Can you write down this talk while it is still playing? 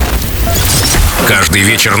Каждый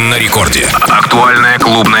вечер на рекорде. Актуальная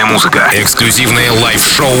клубная музыка. Эксклюзивные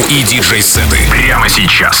лайв-шоу и диджей-сеты. Прямо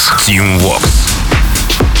сейчас. Team Vox.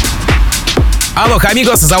 Алло,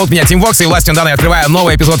 амигос, зовут меня Тим Вокс, и властью Данной открываю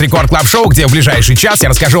новый эпизод Рекорд Клаб Шоу, где в ближайший час я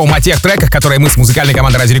расскажу вам о тех треках, которые мы с музыкальной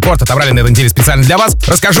командой Ради Рекорд отобрали на этой неделе специально для вас.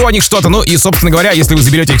 Расскажу о них что-то, ну и, собственно говоря, если вы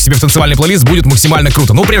заберете их себе в танцевальный плейлист, будет максимально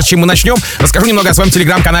круто. Ну, прежде чем мы начнем, расскажу немного о своем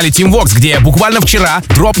телеграм-канале Team Vox, где буквально вчера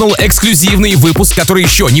дропнул эксклюзивный выпуск, который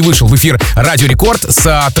еще не вышел в эфир Радио Рекорд,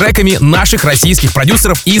 с треками наших российских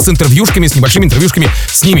продюсеров и с интервьюшками, с небольшими интервьюшками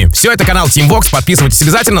с ними. Все это канал Team Vox, подписывайтесь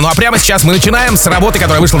обязательно. Ну а прямо сейчас мы начинаем с работы,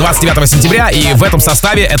 которая вышла 29 сентября, и в этом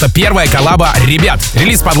составе это первая коллаба ребят.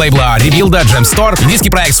 Релиз под лейбла Rebuilda, Jam Store, индийский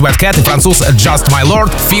проект Swatkat и француз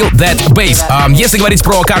Justmylord, Feel That Bass. Если говорить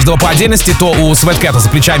про каждого по отдельности, то у Swatkat за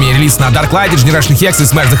плечами релиз на Dark Light, Generation Jaxx и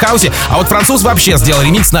Smash the House, а вот француз вообще сделал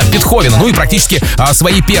ремикс на Бетховена, ну и практически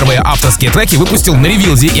свои первые авторские треки выпустил на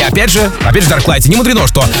Rebuilda. И опять же Dark Light. Не мудрено,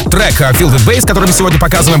 что трек Feel That Bass, который мы сегодня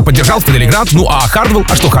показываем, поддержал Фидели Грант, ну а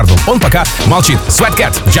Hardwell, он пока молчит.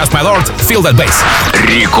 Swatkat, Justmylord, Feel That Bass.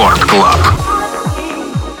 Рекорд Клаб.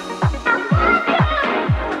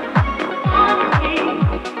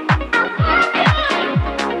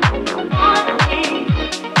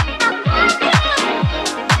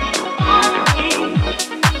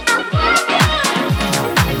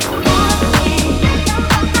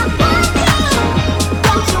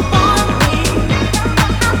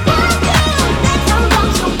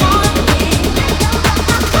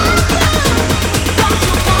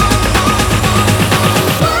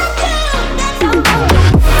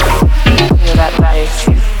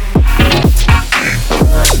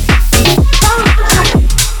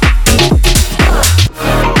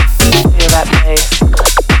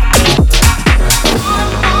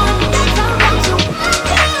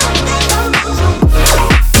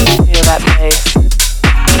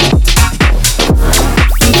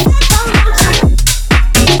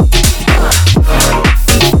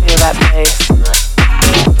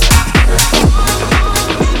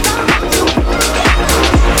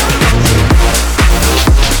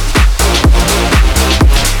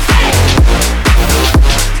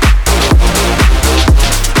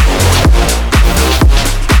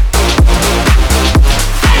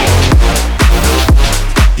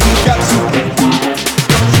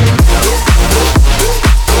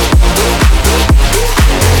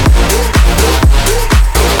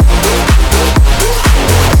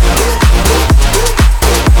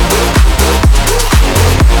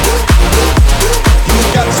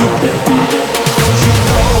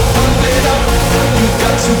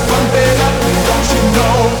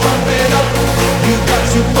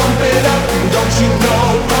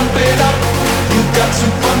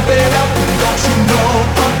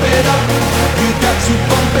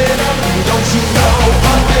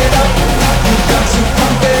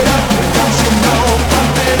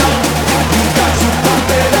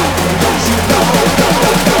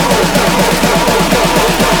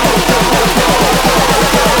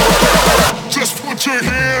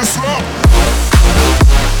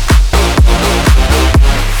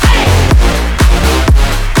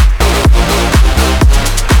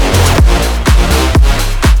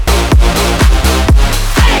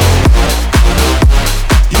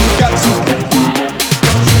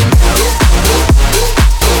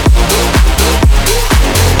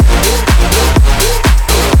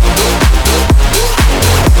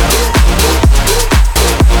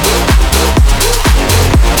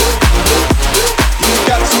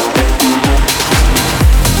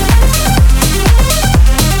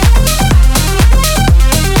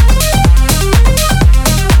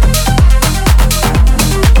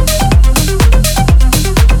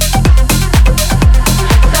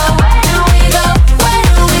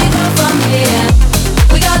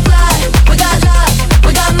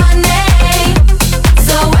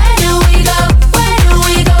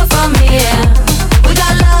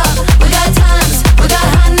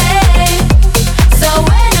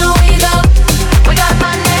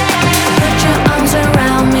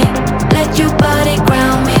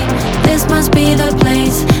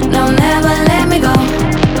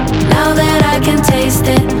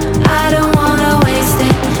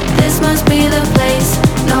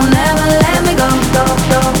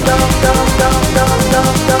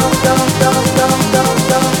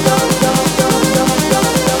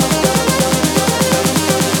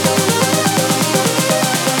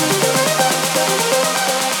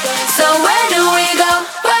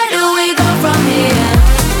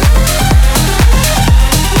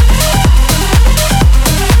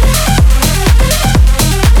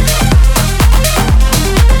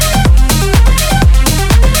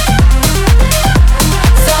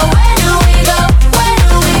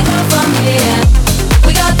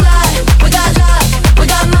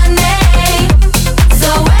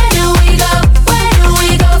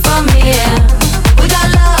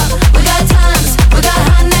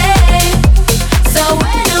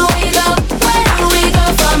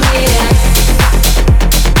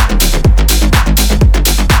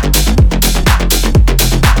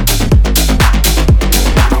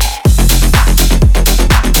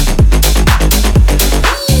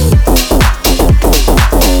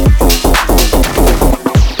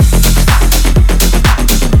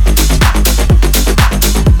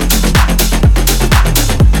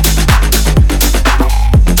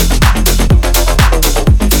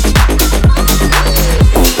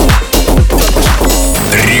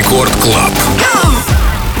 Рекорд Клаб.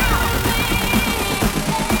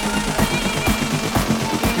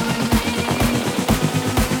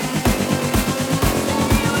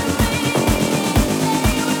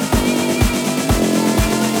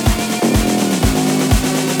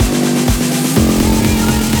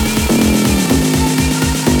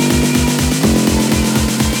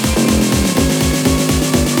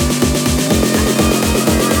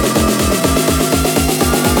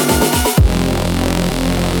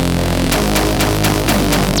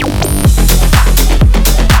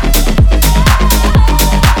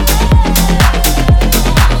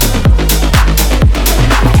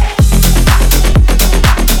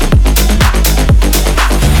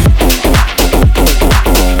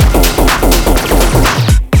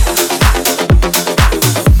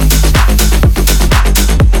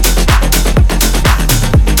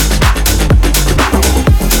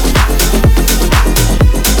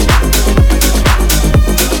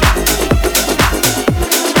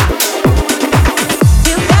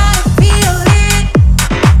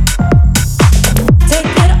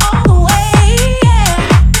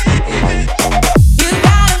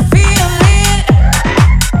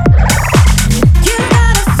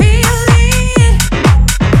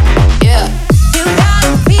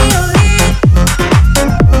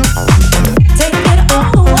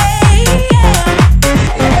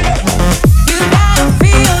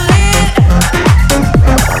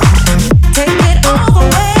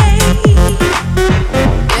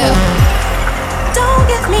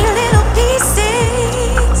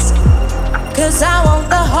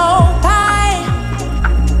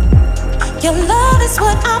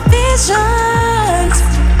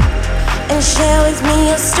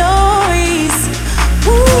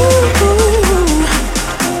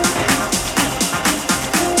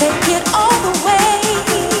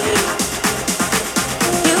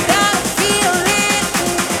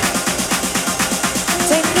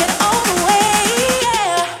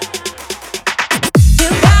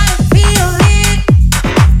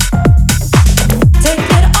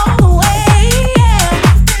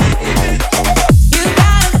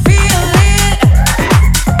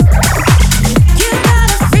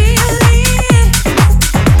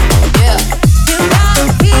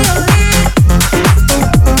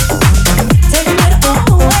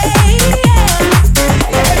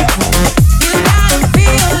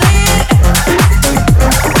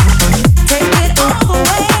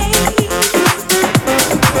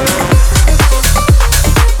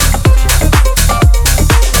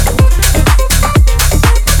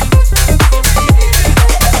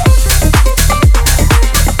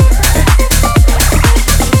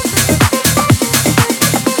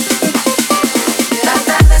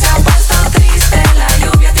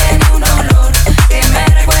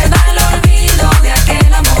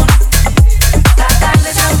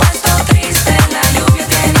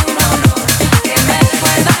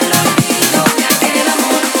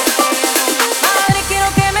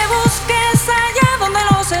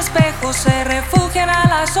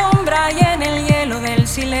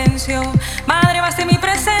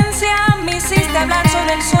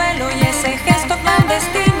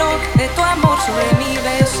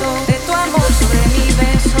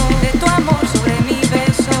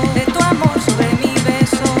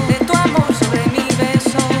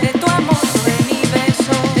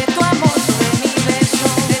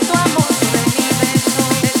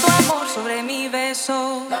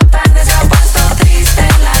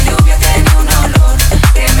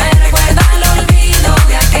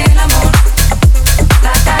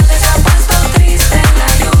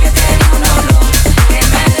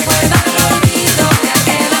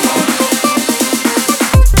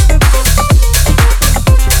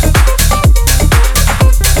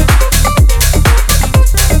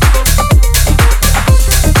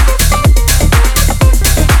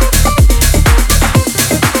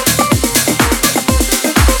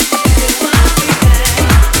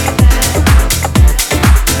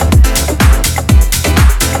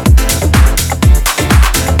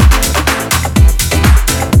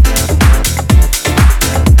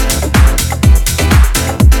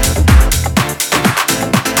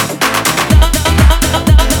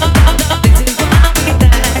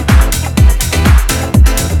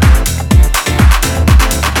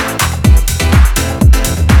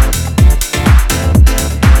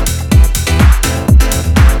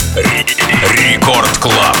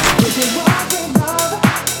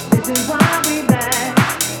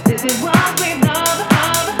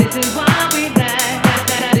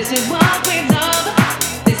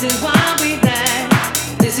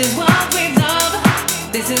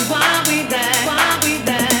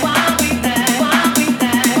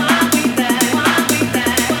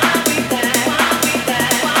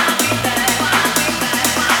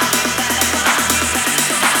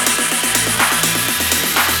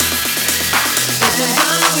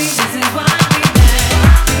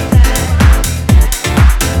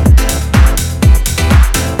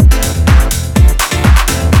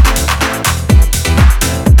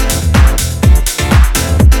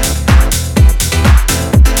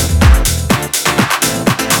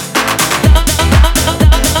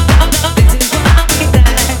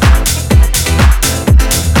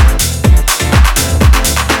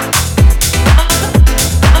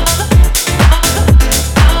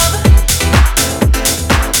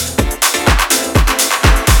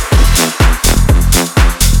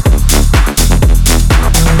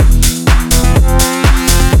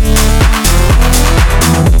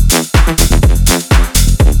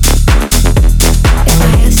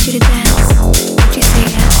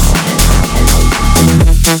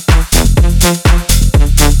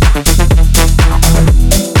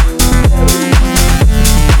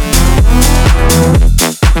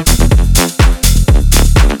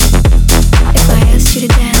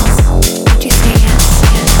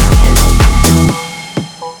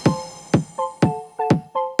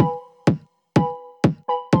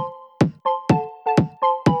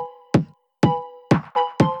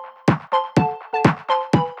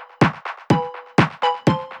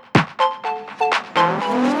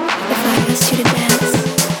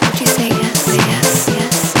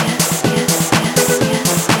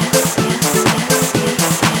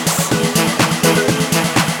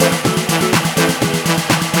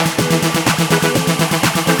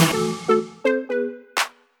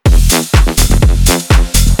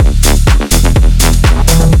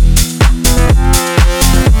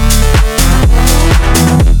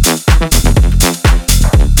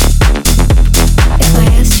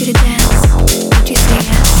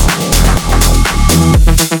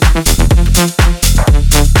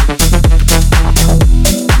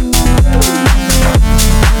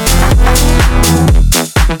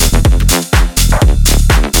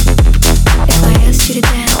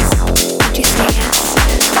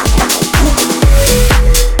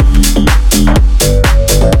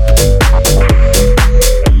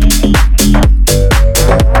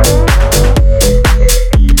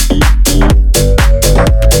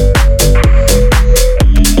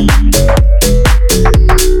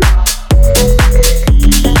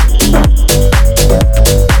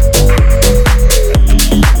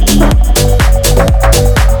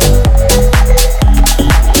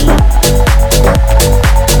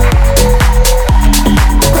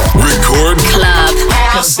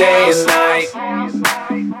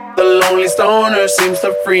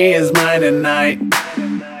 free his mind at night.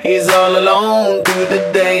 He's all alone through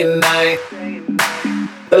the day and night.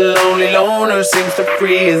 The lonely loner seems to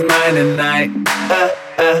free his mind at night.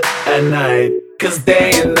 At night. Cause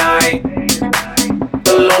day and night,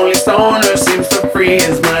 the lonely stoner seems to free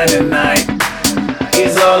his mind at night.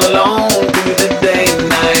 He's all alone through the day and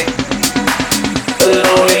night. The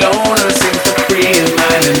lonely loner seems to free his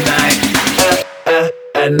mind at night.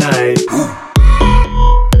 At night.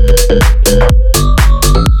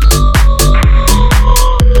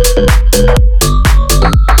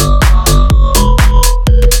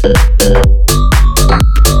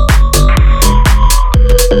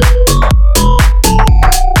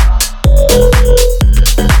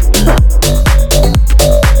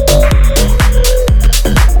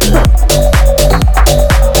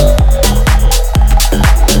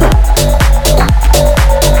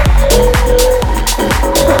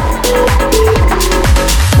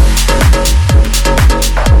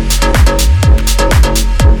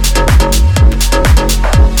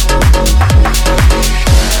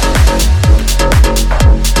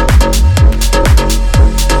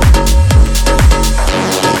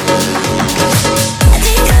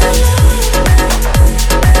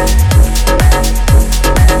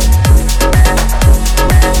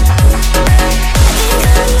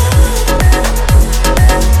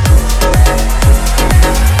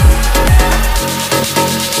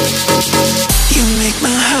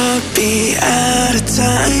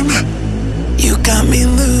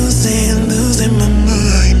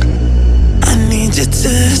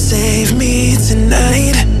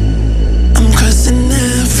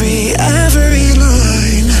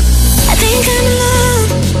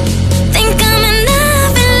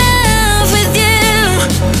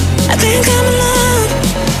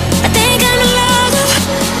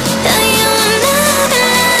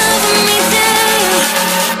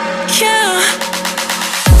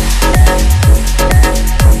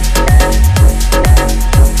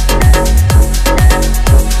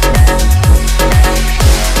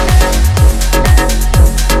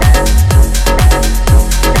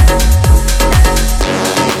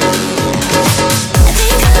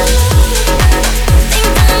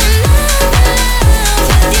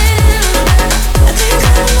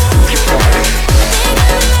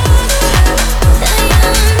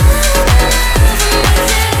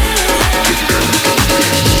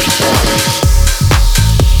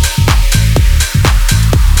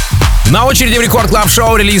 На очереди в Рекорд Клаб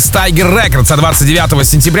Шоу релиз Tiger Records 29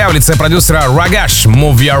 сентября в лице продюсера Ragash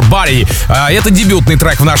Move Your Body. Это дебютный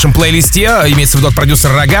трек в нашем плейлисте, имеется в виду от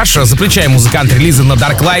продюсера Ragash. За плечами музыкант релизы на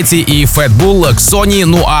Darklight и Fat Bull, Sony,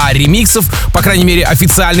 ну а ремиксов, по крайней мере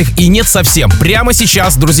официальных, и нет совсем. Прямо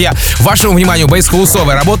сейчас, друзья, вашему вниманию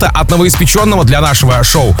бейс-хаусовая работа от новоиспеченного для нашего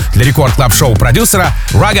шоу, для Рекорд Клаб Шоу продюсера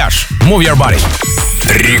Ragash Move Your Body.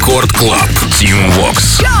 Рекорд Клаб, Team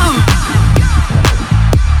Vox.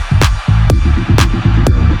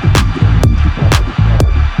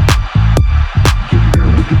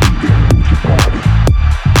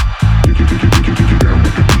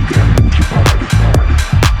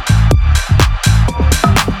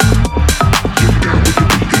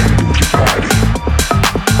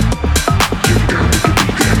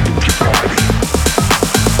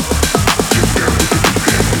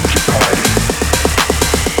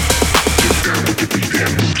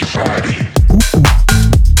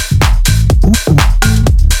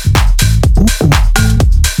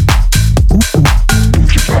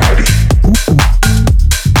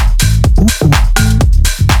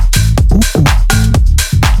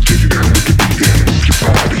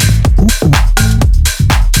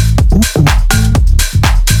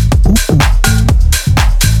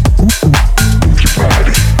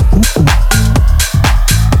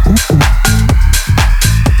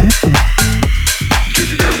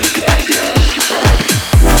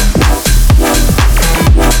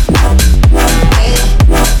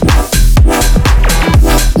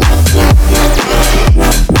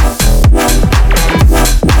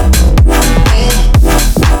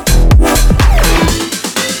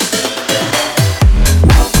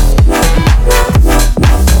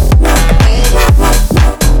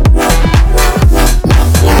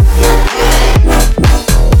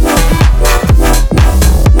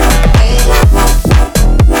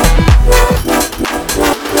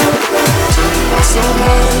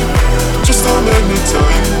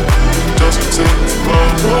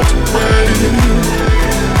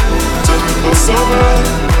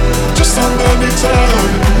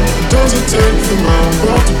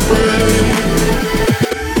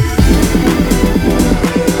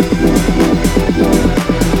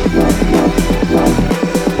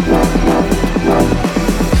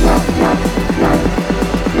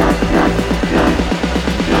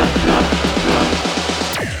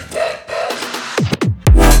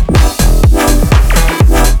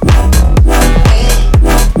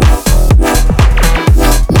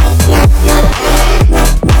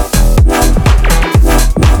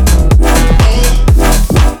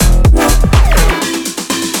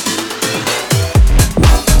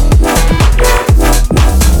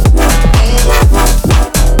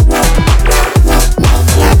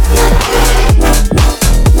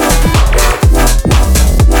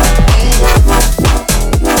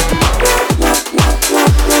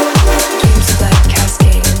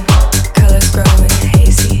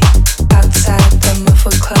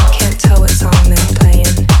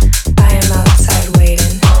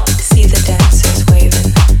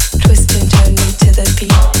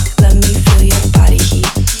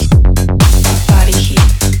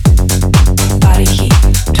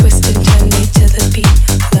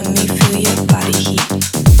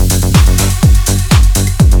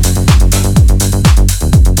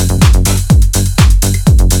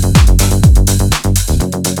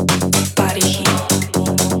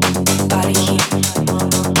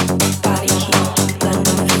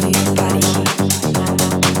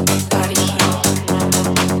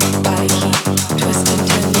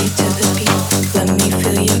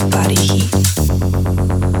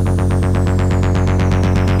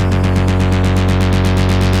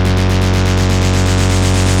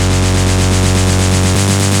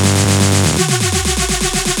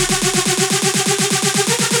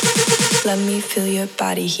 Let me feel your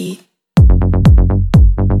body heat.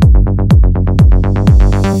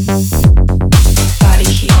 Body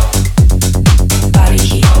heat. Body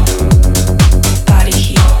heat. Body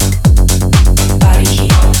heat. Body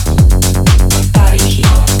heat. Body heat.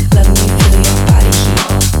 Let me feel your body heat.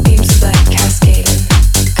 Beams of light cascading.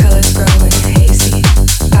 Colors growing hazy.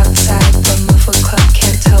 Outside the muffled club,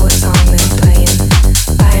 can't tell what song they're playing.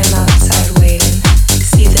 I am outside waiting.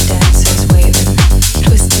 See the dancers waving.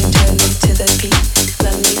 Twisting, turning to the beat.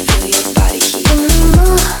 Let me feel your body heat.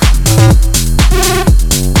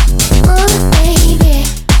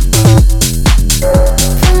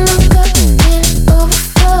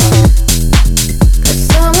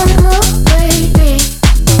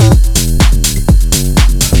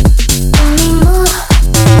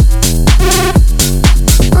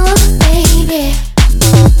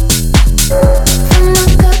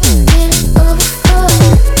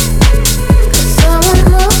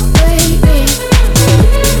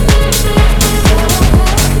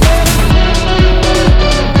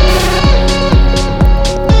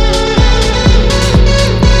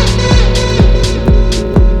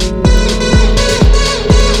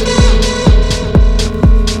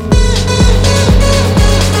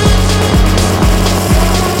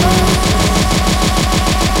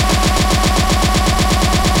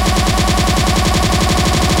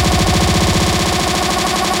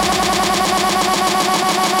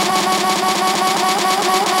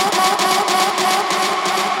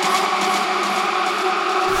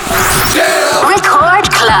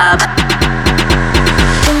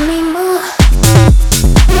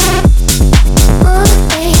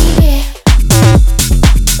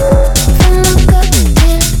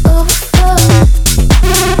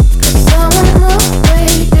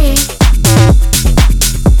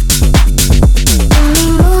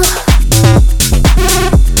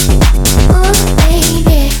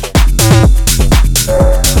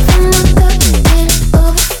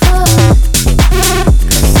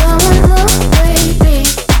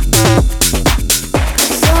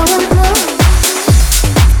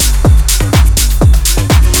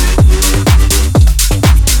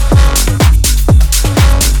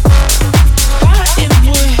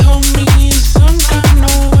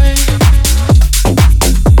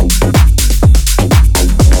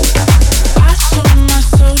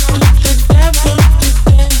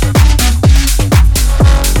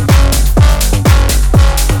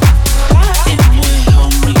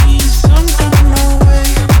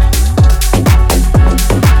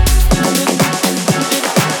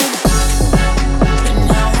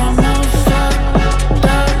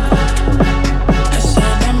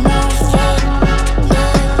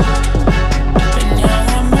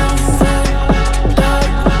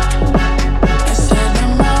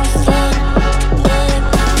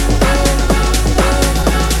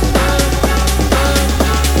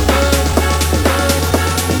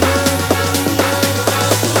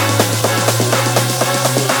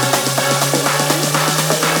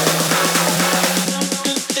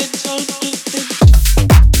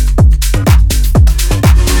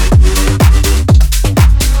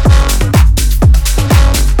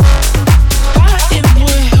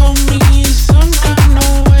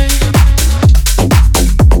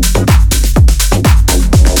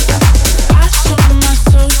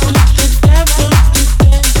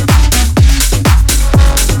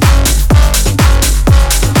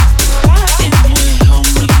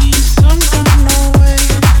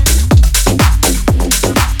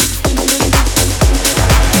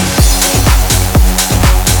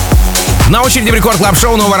 На очереди в Рекорд Клаб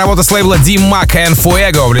Шоу новая работа с лейбла D-Mac and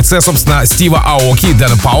Fuego в лице, собственно, Стива Аоки и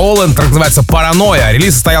Данна Paola. Трек называется «Парanoia».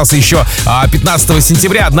 Релиз состоялся еще 15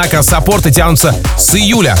 сентября, однако саппорты тянутся с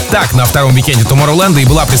июля. Так, на втором уикенде Tomorrowland и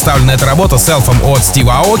была представлена эта работа с селфом от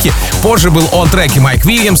Стива Аоки. Позже был он-трек и Майк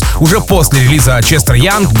Вильямс. Уже после релиза Честер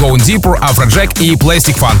Янг, Going Deeper, Afrojack и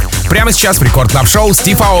Plastic Funk. Прямо сейчас в Рекорд Клаб Шоу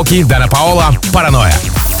Стив Аоки, Данна Paola, «Парanoia».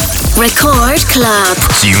 Record Club.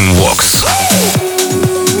 Team Vox.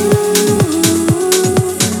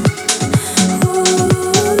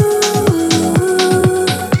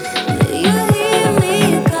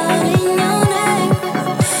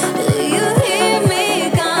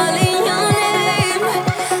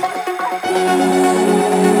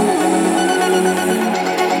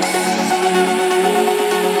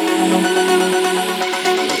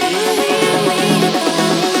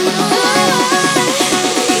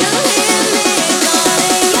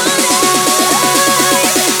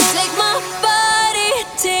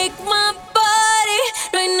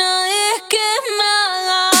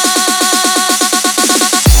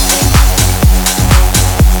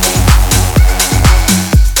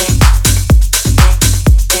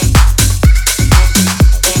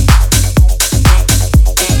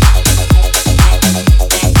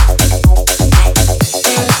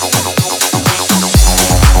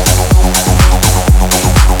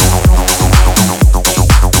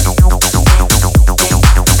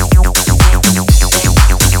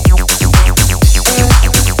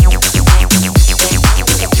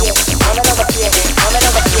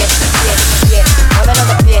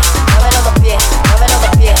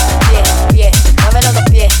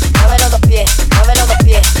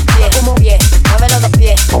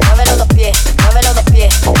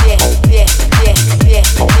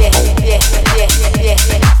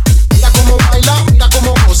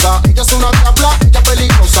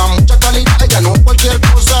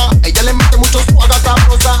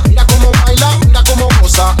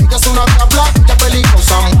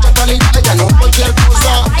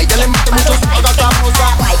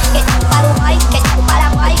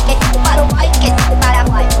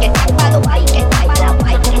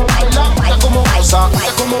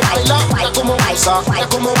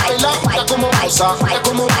 goza, mira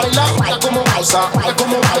cómo baila, mira cómo goza, mira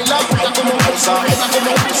cómo baila, mira cómo goza, mira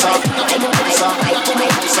cómo goza, mira cómo goza, mira cómo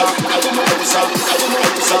goza, mira cómo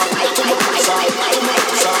goza, mira cómo goza,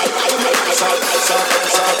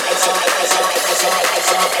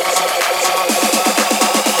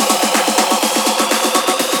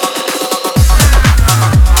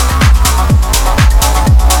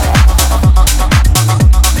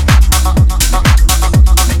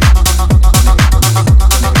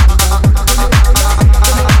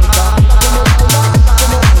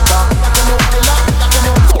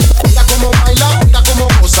 mira cómo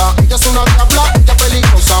goza, ella es una diabla, ella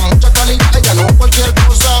peligrosa, mucha calidad, ella no cualquier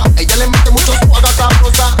cosa, ella le mete mucho swag a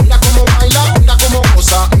sabrosa, mira cómo baila, mira cómo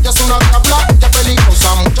goza, ella es una diabla, ella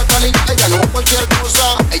peligrosa, mucha calidad, ella no cualquier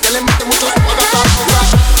cosa, ella le mete mucho swag a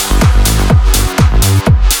sabrosa.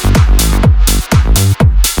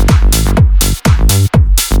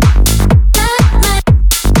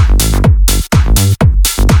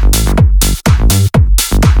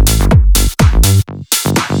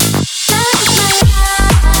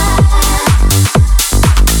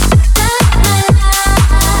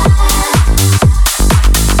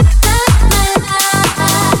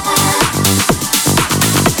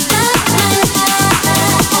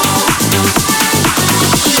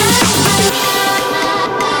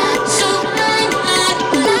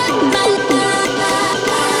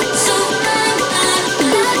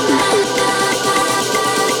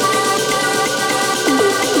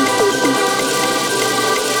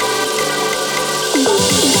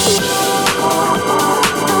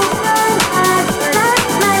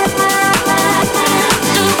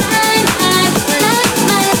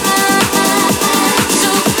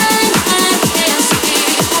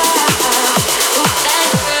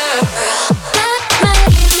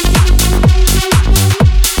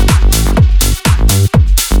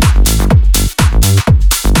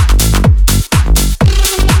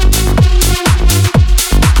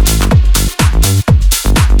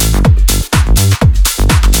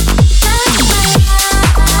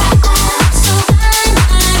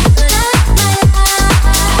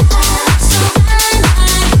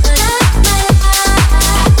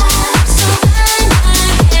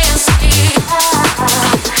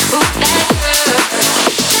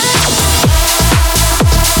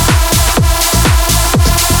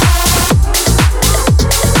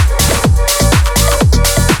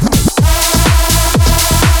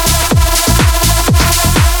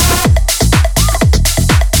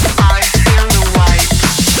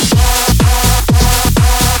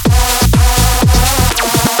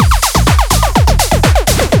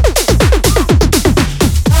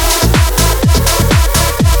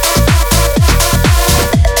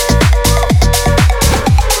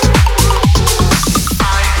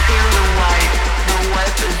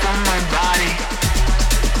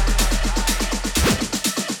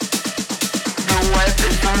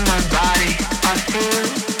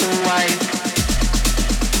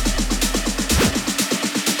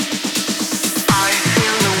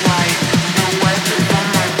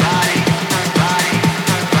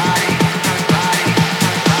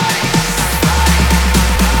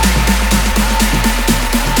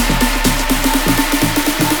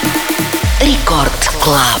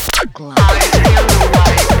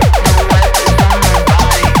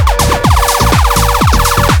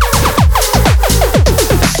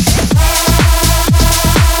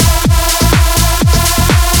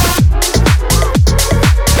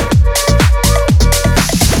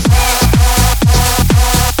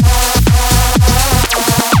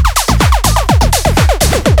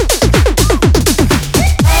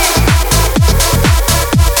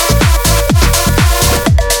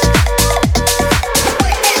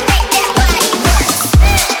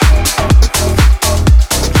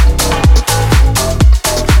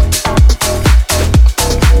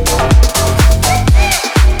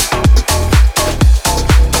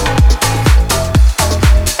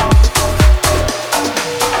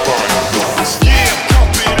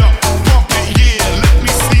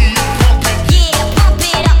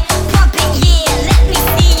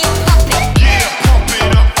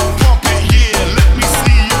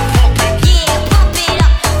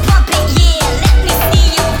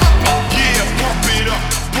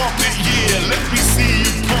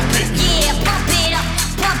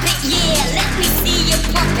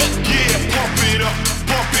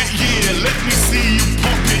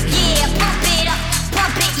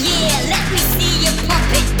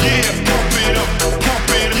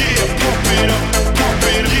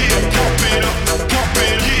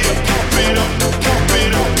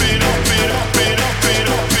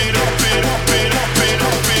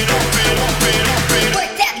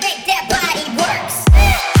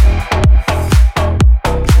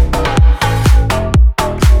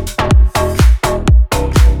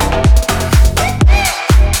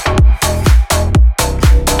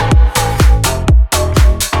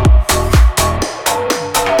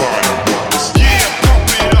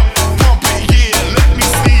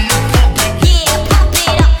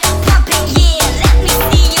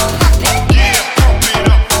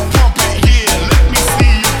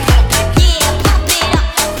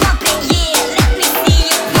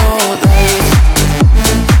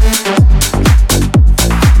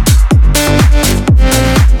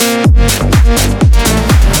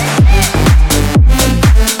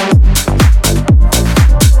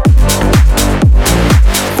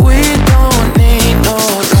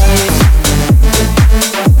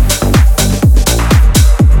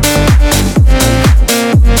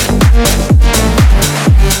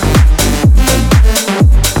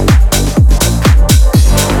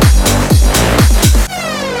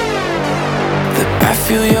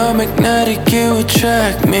 magnetic, you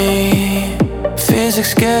attract me.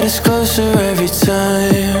 Physics get us closer every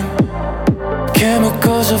time.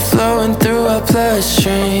 Chemicals are flowing through our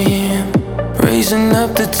bloodstream, raising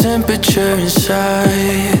up the temperature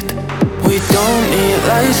inside. We don't need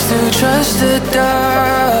lights to trust the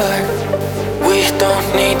dark. We don't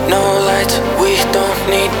need no lights, we don't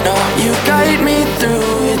need no. You guide me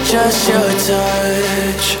through it, just your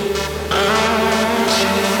touch.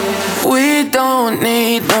 We don't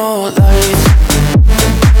need no lights.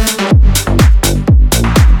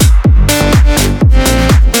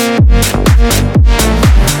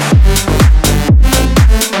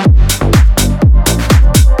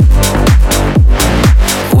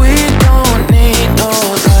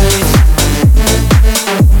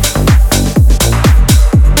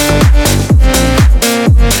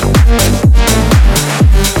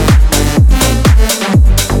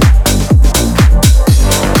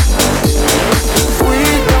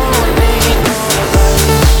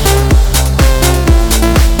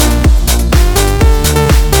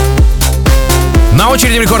 На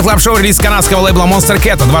очереди в Рекорд Клаб Шоу релиз канадского лейбла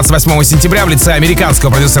Swatkat 28 сентября в лице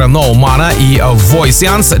американского продюсера No Mana и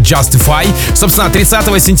Voiceans Justify. Собственно,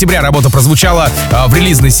 30 сентября работа прозвучала в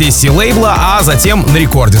релизной сессии лейбла, а затем на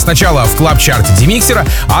рекорде. Сначала в клаб-чарте Демиксера,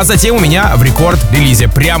 а затем у меня в рекорд-релизе.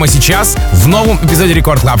 Прямо сейчас в новом эпизоде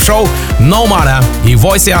Рекорд Клаб Шоу No Mana и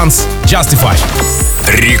Voiceans Justify.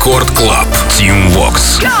 Рекорд Клаб. Team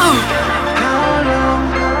Vox.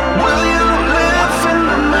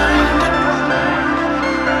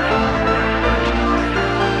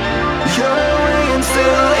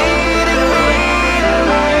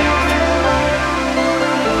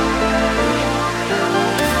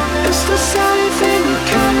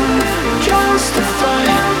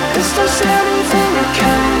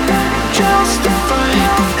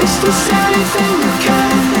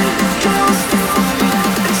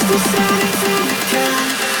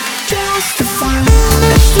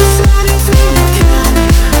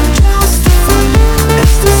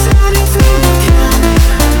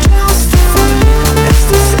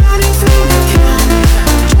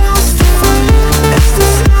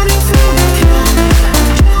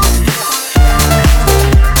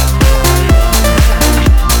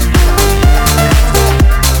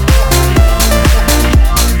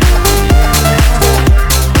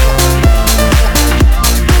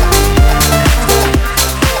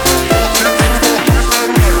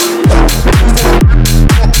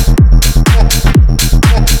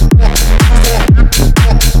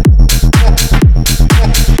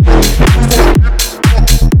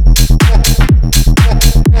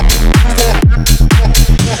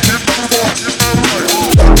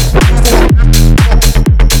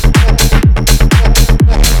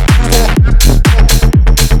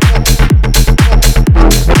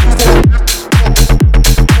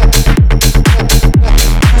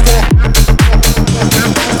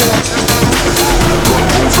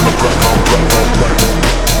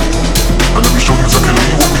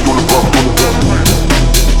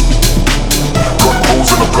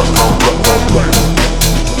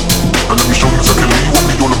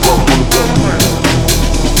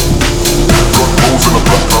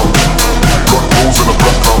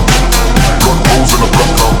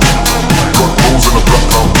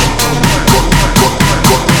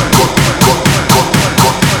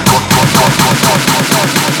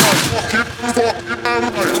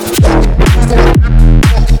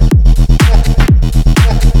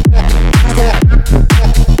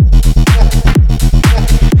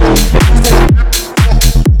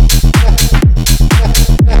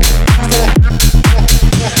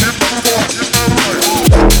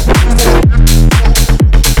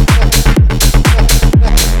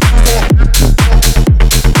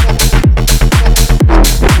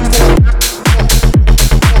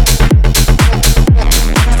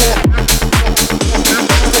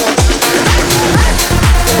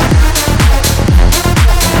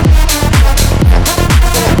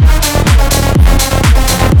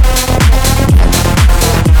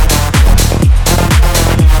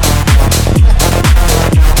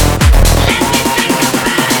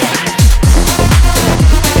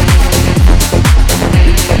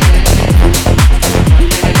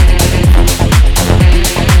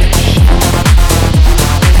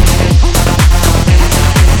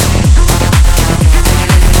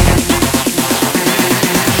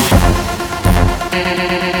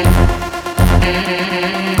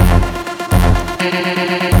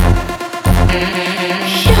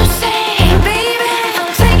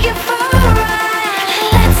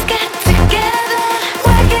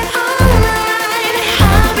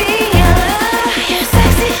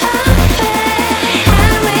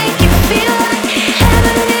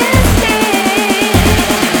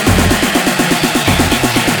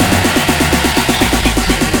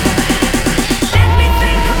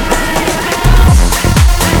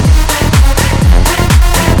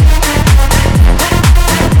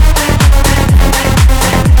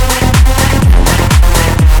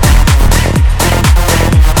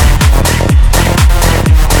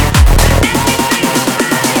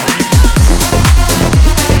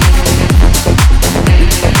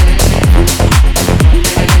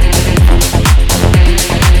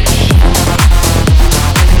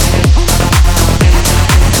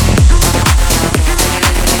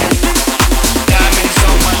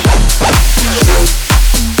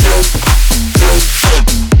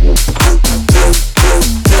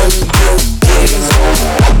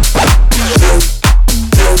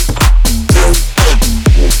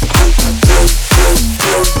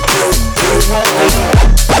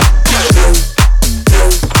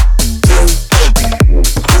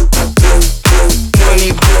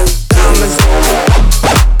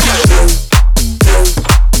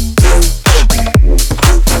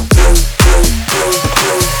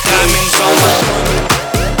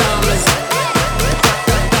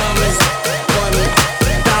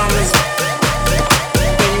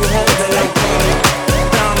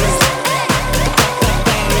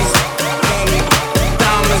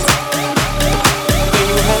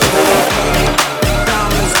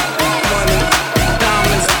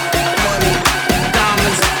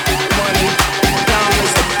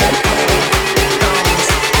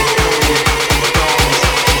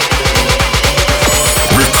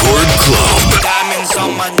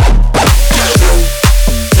 on my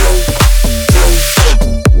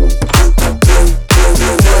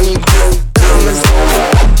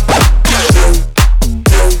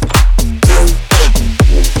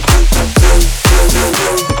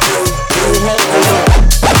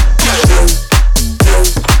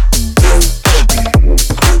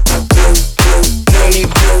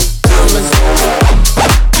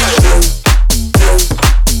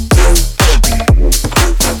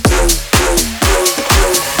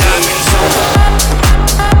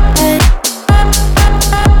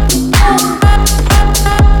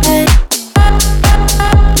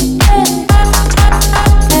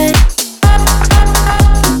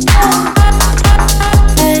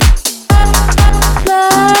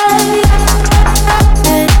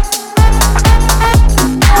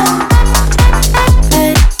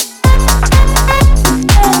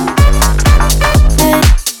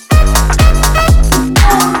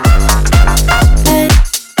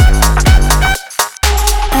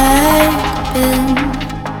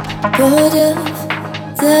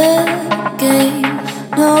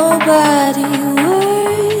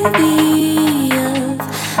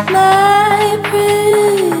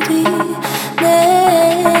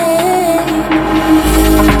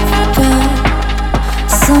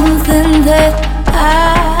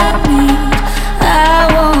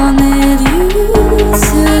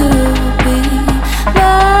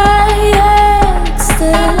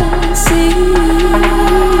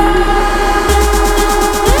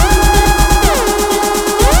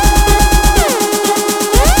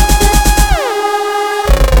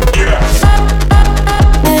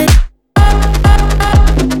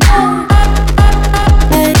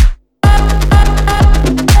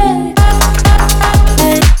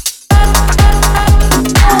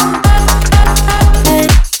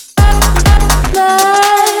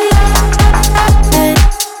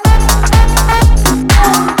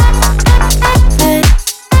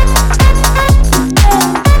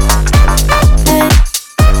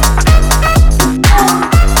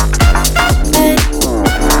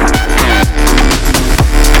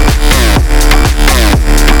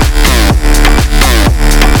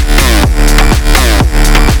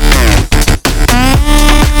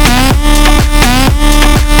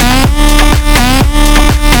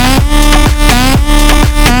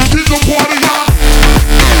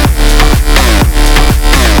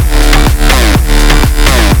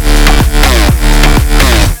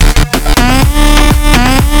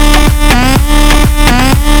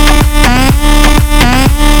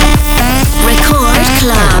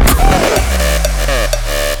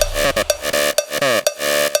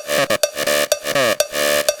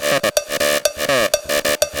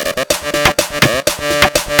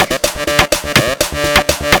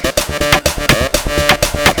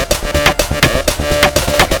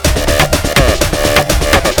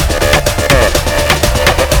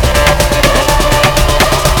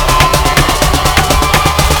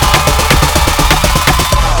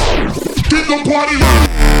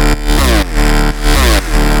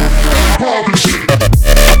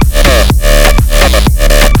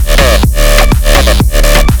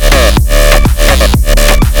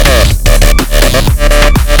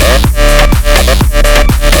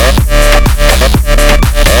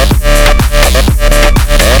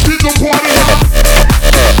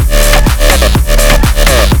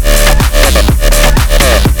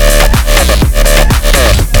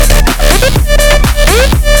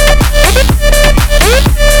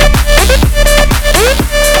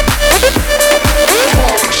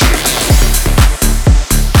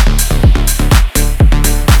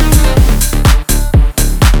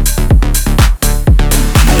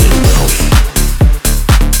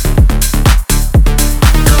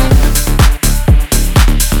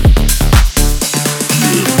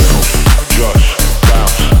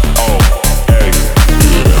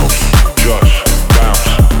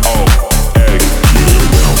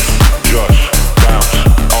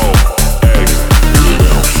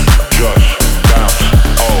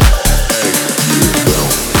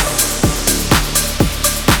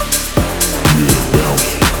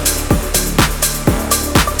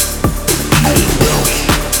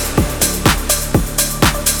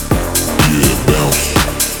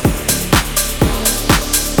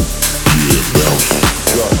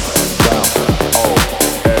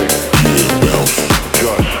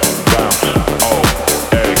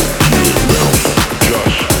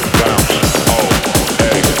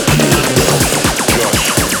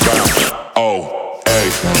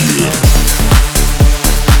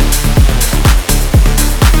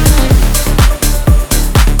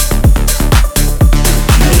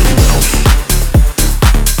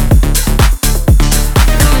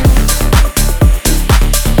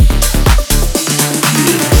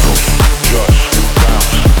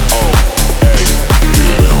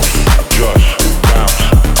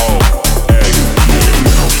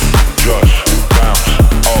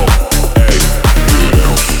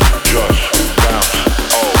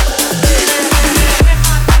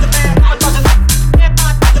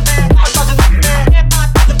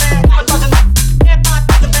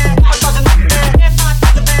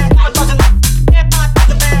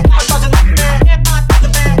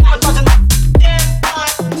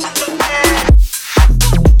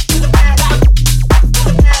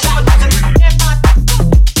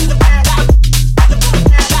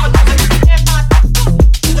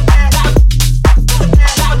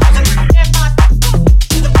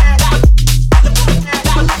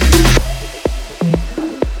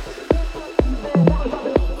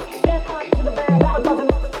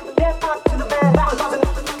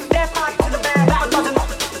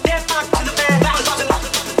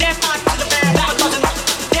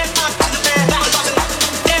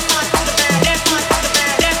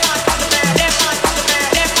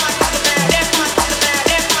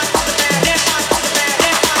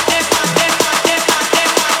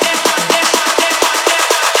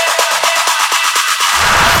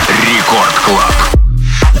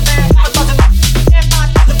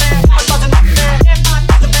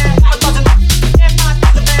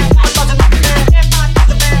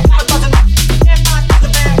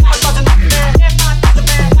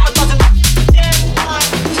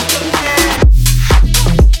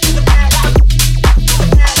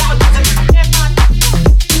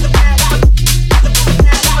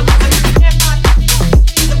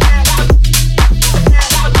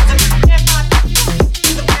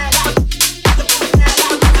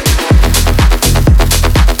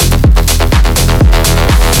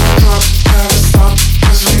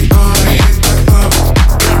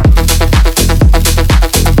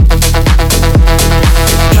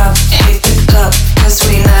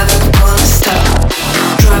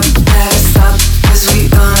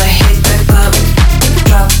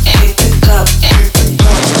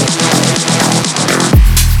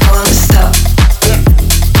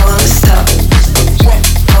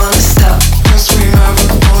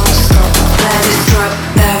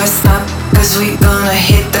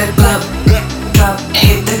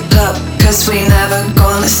cause we never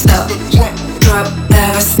gonna stop. Drop,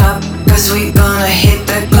 never stop, cause we gonna hit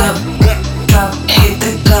the club. Drop, hit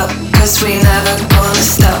the club, cause we never gonna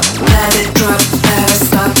stop. Let it drop, never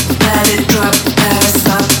stop. Let it drop, never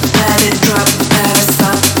stop. Let it drop, never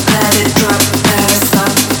stop. Let it drop, never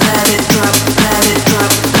stop. Let it drop, let it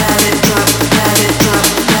drop, let it drop, let it drop,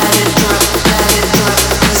 let it drop, let it drop,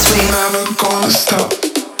 cause we never gonna stop.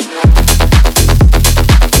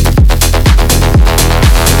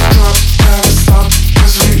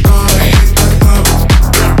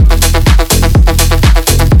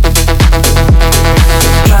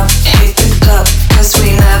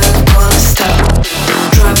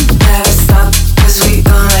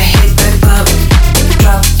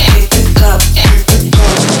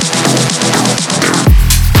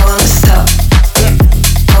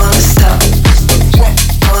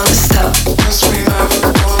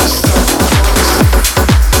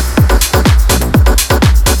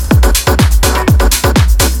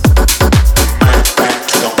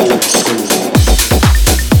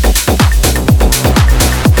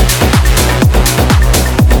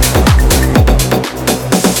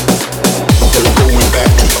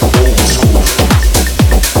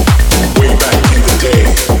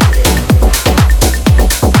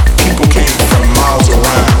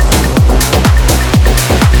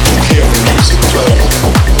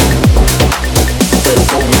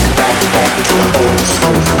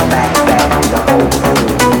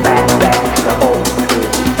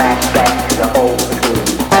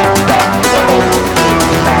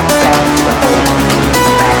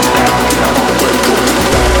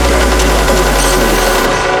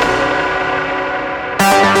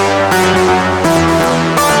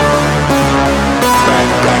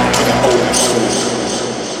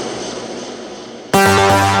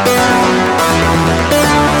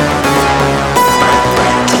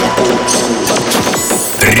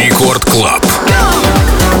 Рекорд Клаб.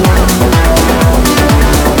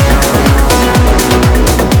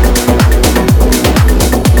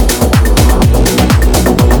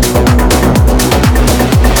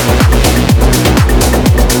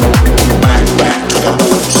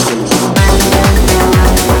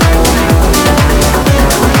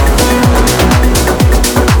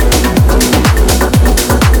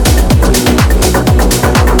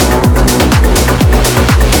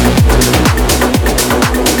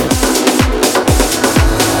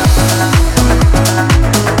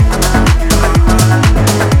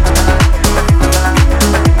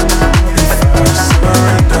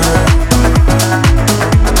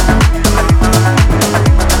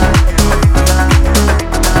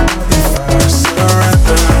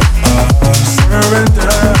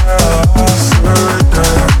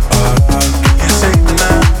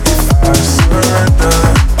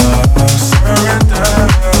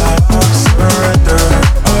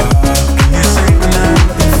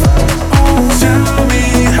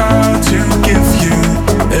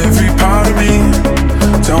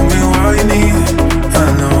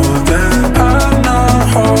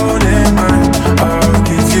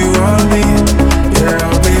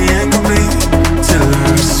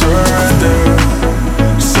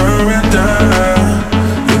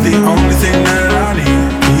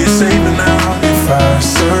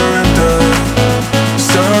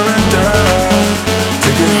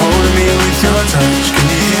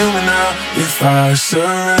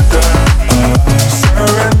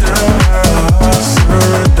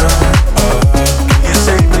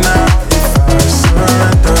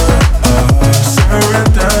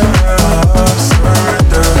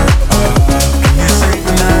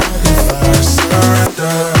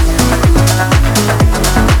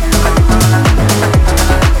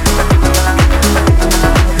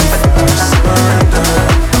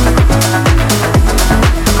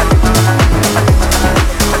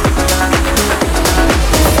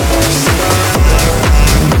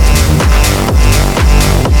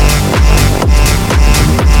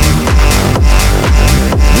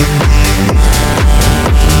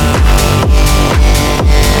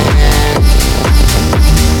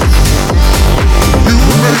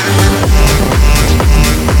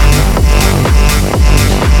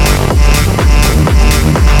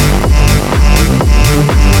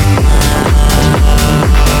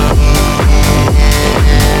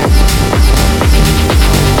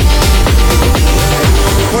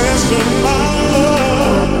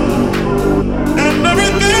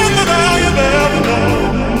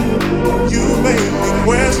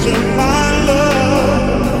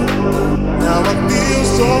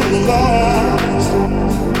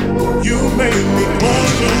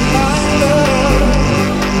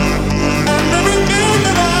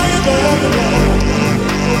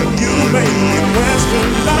 make me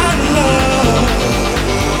question my love.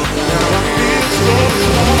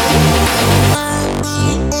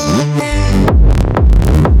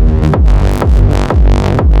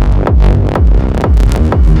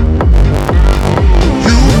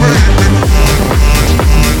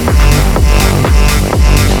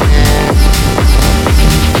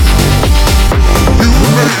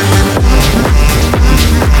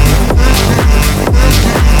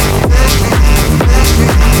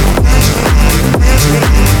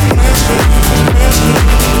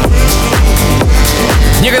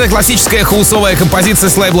 Некогда классическая хаусовая композиция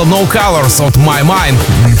с лейбла No Colors от My Mind.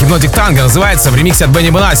 Hypnotic Tango называется, в ремиксе от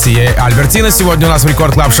Бенни Бенасси и Альбертино. Сегодня у нас в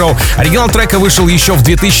Рекорд Клаб Шоу. Оригинал трека вышел еще в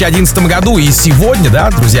 2011 году, и сегодня,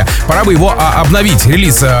 да, друзья, пора бы его обновить.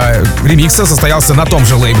 Релиз ремикса состоялся на том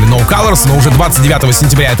же лейбле No Colors, но уже 29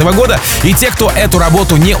 сентября этого года. И те, кто эту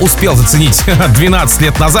работу не успел заценить 12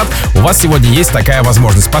 лет назад, у вас сегодня есть такая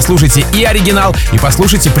возможность. Послушайте и оригинал, и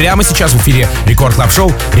послушайте прямо сейчас в эфире Рекорд Клаб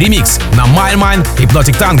Шоу ремикс на My Mind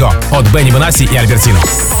Hypnotic Tango от Бенни Бенасси и Альбертино.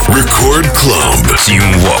 Record Club Team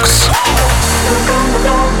Vox.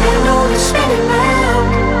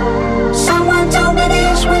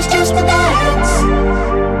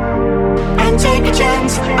 Take a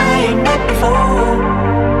chance, I ain't met before.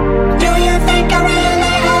 Do you think I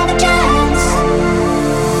really have a chance?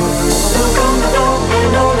 Look on the door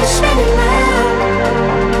and all is spinning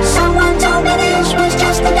round. Someone told me this was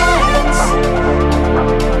just a dance.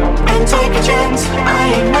 And take a chance,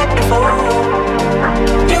 I ain't met before.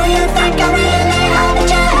 Do you think I really have a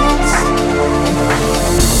chance?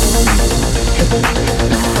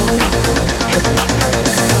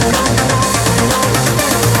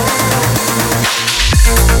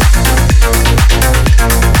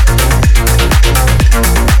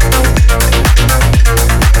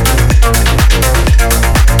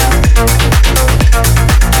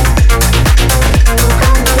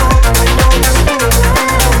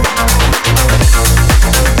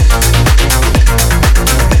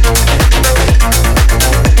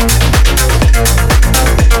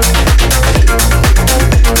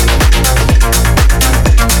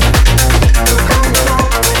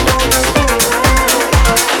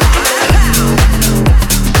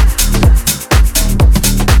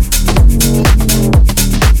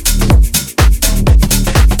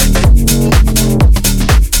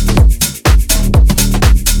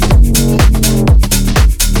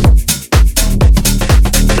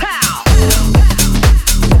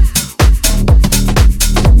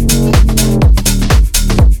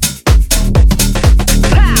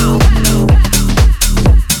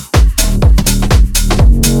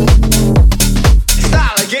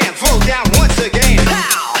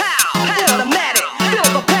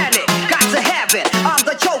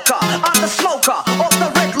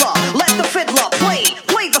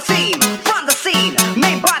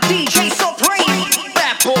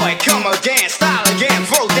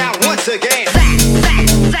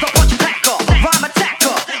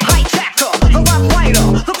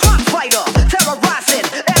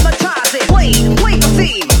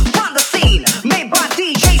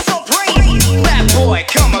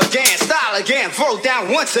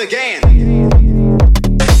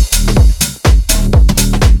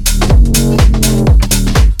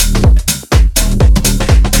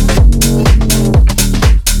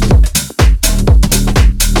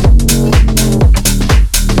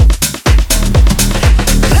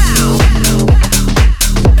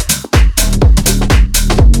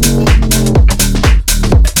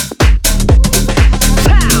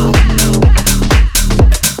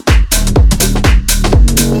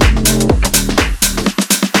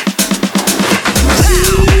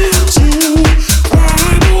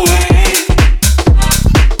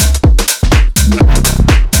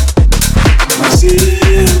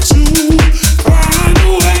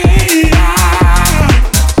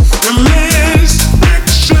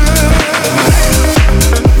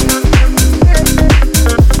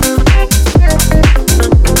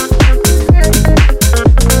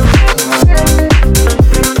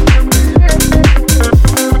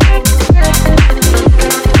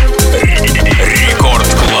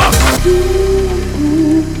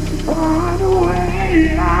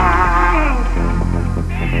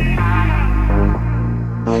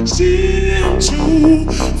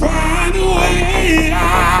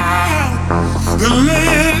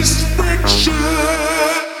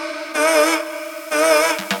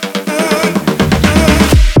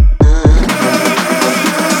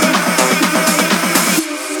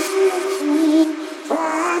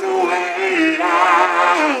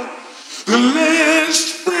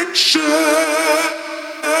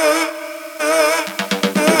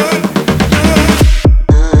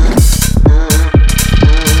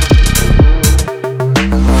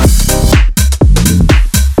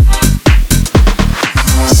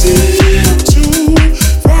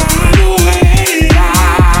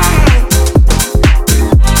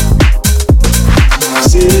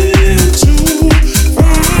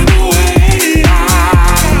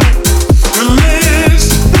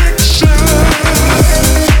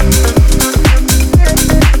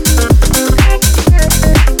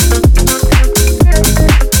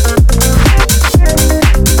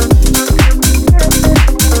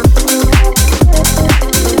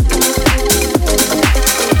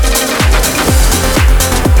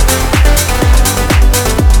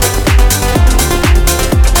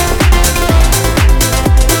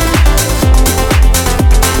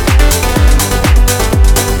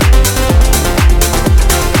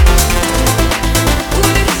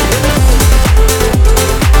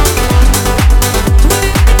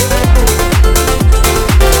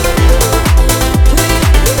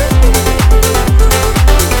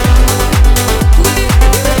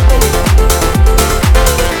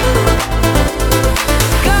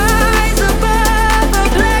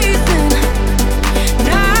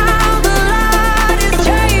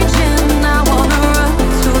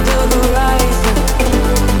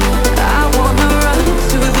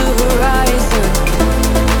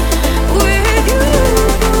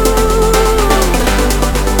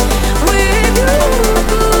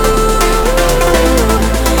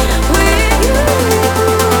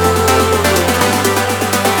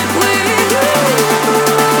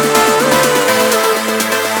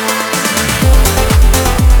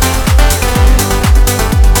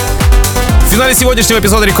 сегодняшнего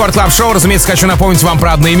эпизода Рекорд Клаб Шоу, разумеется, хочу напомнить вам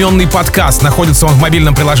про одноименный подкаст. Находится он в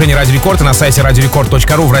мобильном приложении Радио Рекорд и на сайте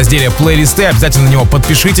radiorecord.ru в разделе «Плейлисты». Обязательно на него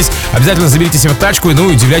подпишитесь, обязательно заберите себе тачку и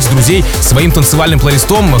удивляйте друзей своим танцевальным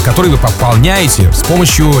плейлистом, который вы пополняете с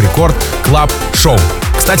помощью Рекорд Клаб Шоу.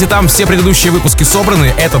 Кстати, там все предыдущие выпуски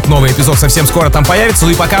собраны, этот новый эпизод совсем скоро там появится.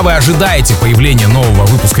 Ну и пока вы ожидаете появления нового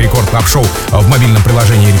выпуска Рекорд Клаб Шоу в мобильном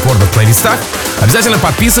приложении Рекорда в плейлистах, обязательно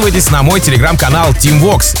подписывайтесь на мой телеграм-канал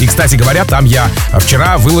Teamvox. И, кстати говоря, там я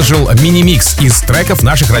вчера выложил мини-микс из треков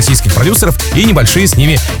наших российских продюсеров и небольшие с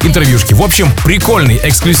ними интервьюшки. В общем, прикольный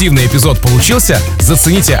эксклюзивный эпизод получился.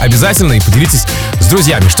 Зацените обязательно и поделитесь с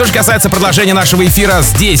друзьями. Что же касается продолжения нашего эфира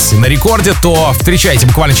здесь, на Рекорде, то встречайте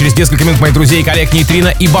буквально через несколько минут моих друзей и коллег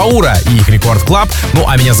Нейтрина и Баура и их Рекорд Клаб. Ну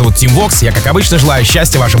а меня зовут Teamvox. Я, как обычно, желаю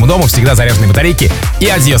счастья вашему дому, всегда заряженной батарейки. И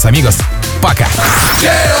адьос, амигос. Пока.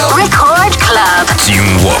 Record Club.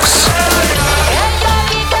 Teamvox.